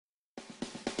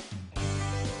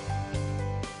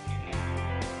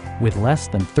With less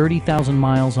than 30,000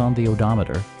 miles on the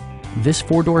odometer, this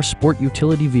four-door sport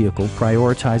utility vehicle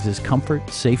prioritizes comfort,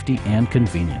 safety, and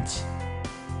convenience.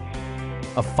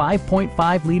 A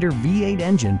 5.5-liter V8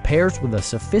 engine pairs with a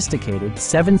sophisticated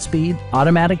 7-speed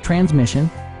automatic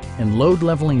transmission, and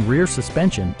load-leveling rear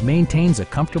suspension maintains a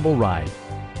comfortable ride.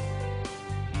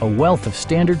 A wealth of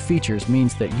standard features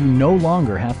means that you no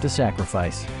longer have to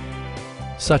sacrifice,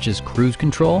 such as cruise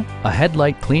control, a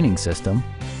headlight cleaning system,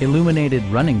 illuminated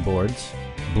running boards,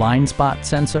 blind spot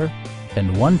sensor,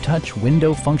 and one-touch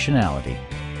window functionality.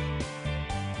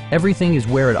 Everything is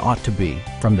where it ought to be,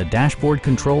 from the dashboard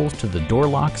controls to the door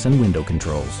locks and window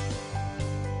controls.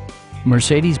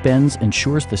 Mercedes-Benz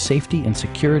ensures the safety and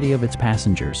security of its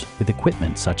passengers with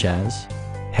equipment such as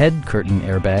head curtain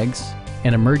airbags,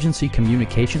 an emergency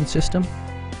communication system,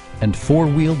 and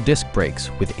four-wheel disc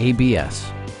brakes with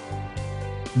ABS.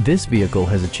 This vehicle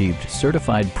has achieved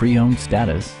certified pre-owned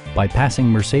status by passing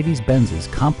Mercedes-Benz's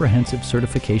comprehensive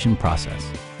certification process.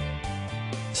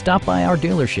 Stop by our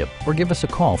dealership or give us a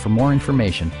call for more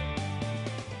information.